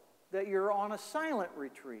know that you're on a silent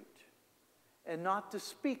retreat and not to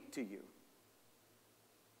speak to you.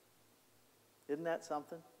 Isn't that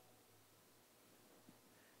something?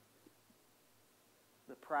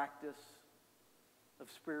 The practice of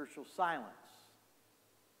spiritual silence.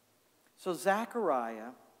 So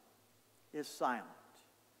Zechariah is silent.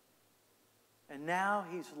 And now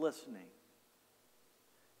he's listening.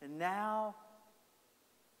 And now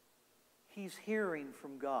he's hearing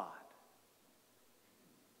from God.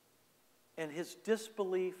 And his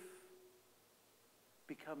disbelief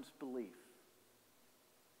becomes belief.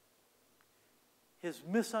 His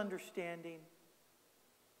misunderstanding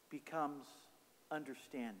becomes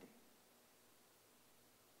understanding.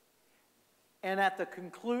 And at the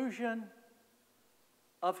conclusion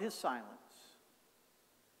of his silence,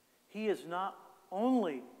 he is not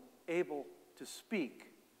only able to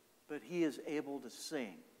speak, but he is able to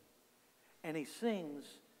sing. And he sings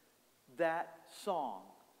that song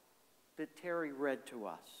that Terry read to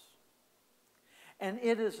us. And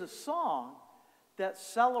it is a song that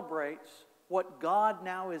celebrates what God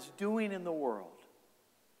now is doing in the world.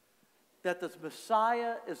 That the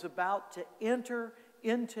Messiah is about to enter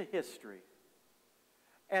into history.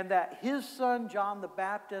 And that his son, John the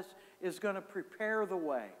Baptist, is going to prepare the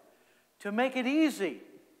way to make it easy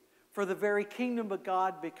for the very kingdom of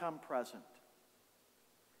God to become present.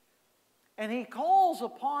 And he calls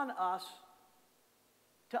upon us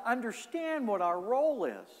to understand what our role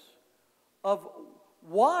is, of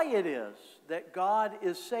why it is that God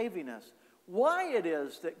is saving us, why it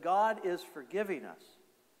is that God is forgiving us.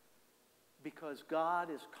 Because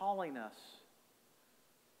God is calling us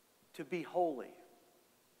to be holy,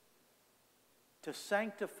 to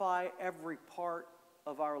sanctify every part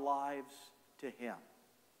of our lives to him.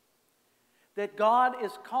 That God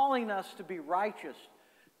is calling us to be righteous,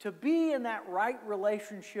 to be in that right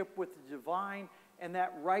relationship with the divine and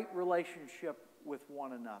that right relationship with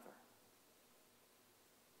one another.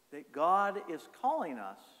 That God is calling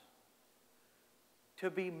us to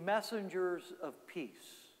be messengers of peace.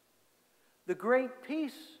 The great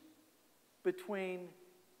peace between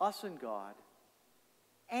us and God,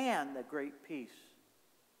 and the great peace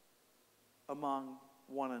among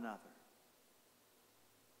one another.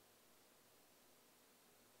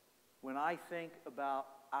 When I think about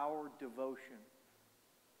our devotion,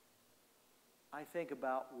 I think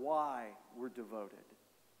about why we're devoted.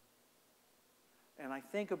 And I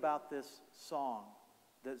think about this song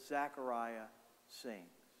that Zechariah sings.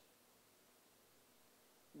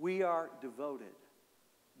 We are devoted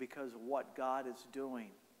because of what God is doing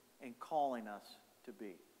and calling us to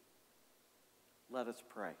be. Let us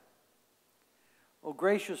pray. Oh,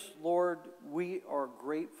 gracious Lord, we are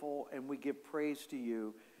grateful and we give praise to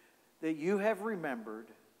you that you have remembered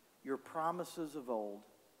your promises of old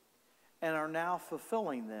and are now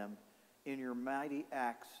fulfilling them in your mighty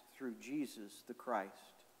acts through Jesus the Christ.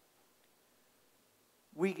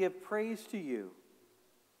 We give praise to you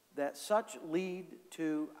that such lead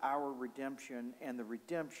to our redemption and the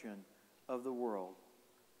redemption of the world.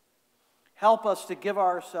 Help us to give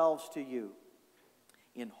ourselves to you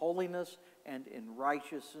in holiness and in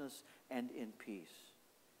righteousness and in peace.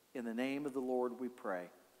 In the name of the Lord we pray.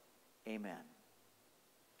 Amen.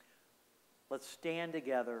 Let's stand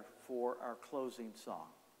together for our closing song.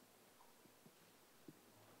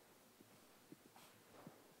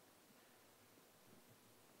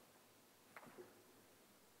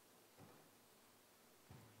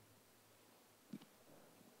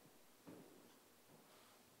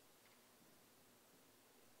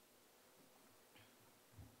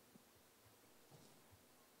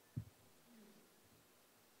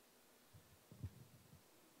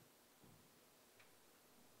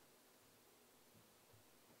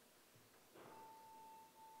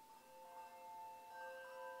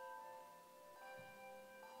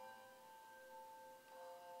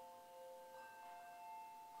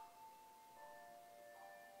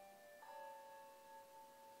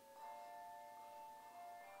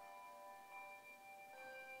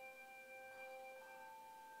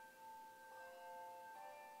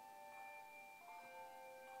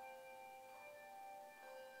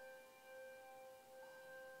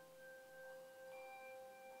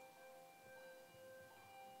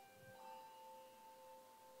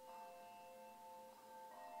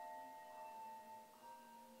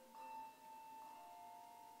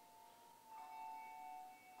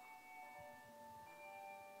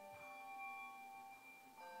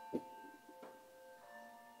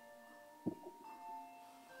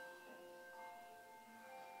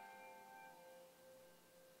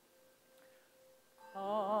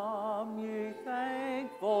 Come, ye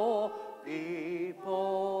thankful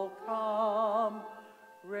people, come,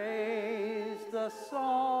 raise the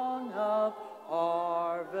song of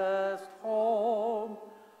harvest home.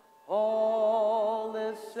 All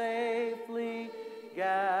is safely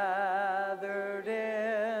gathered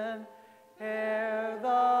in, ere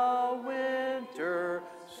the winter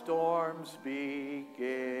storms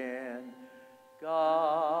begin.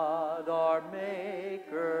 God our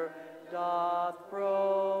Maker doth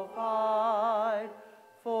provide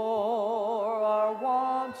for our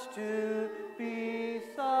wants to be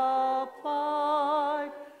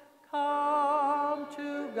supplied. Come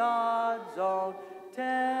to God's own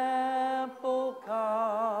temple,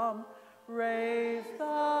 come, raise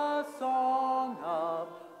the song of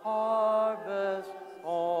harvest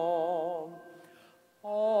home.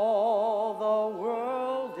 All the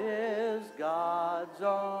world is God's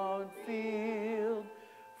own field,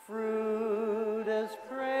 fruit is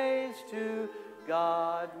praise to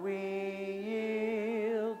God we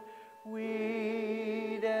yield.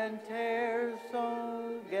 Wheat and tares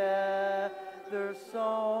together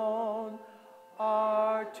sown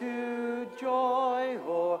are to joy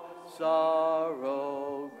or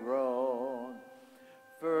sorrow grown.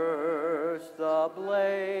 First the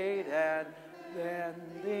blade and then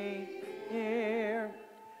the ear,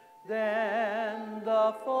 then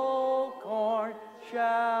the full corn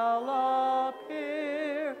shall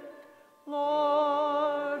appear.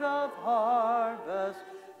 Lord of harvest,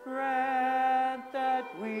 grant that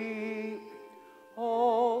we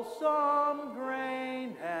wholesome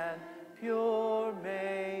grain and pure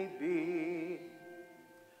may be.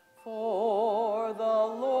 For the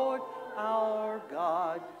Lord our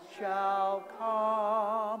God shall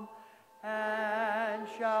come and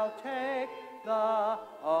shall take the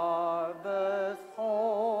harvest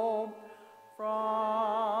home.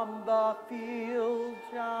 From the field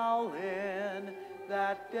shall in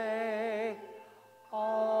that day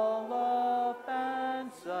all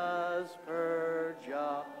offenses purge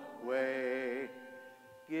away,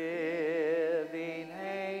 giving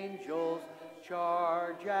angels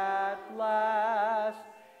charge at last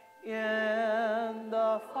in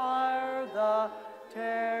the fire the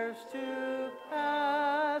tares to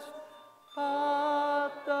cast.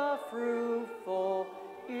 But the fruitful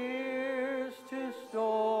ears to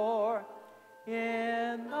store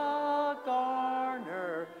in the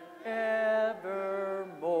garner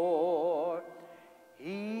evermore.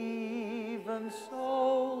 Even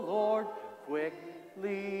so, Lord,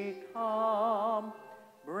 quickly come,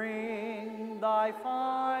 bring thy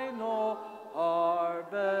final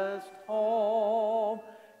harvest home.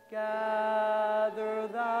 Gather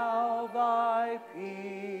thou thy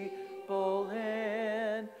people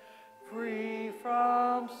in, free from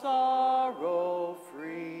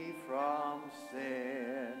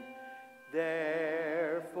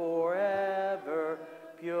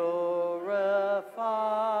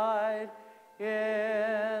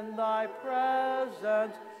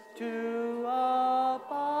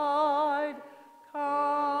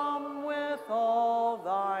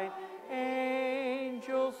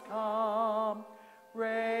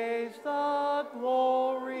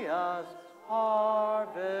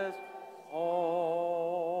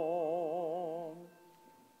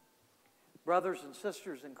Brothers and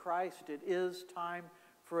sisters in Christ, it is time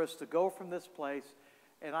for us to go from this place,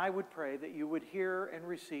 and I would pray that you would hear and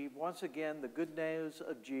receive once again the good news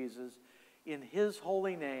of Jesus. In his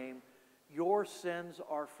holy name, your sins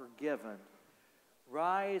are forgiven.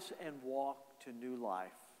 Rise and walk to new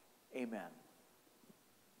life. Amen.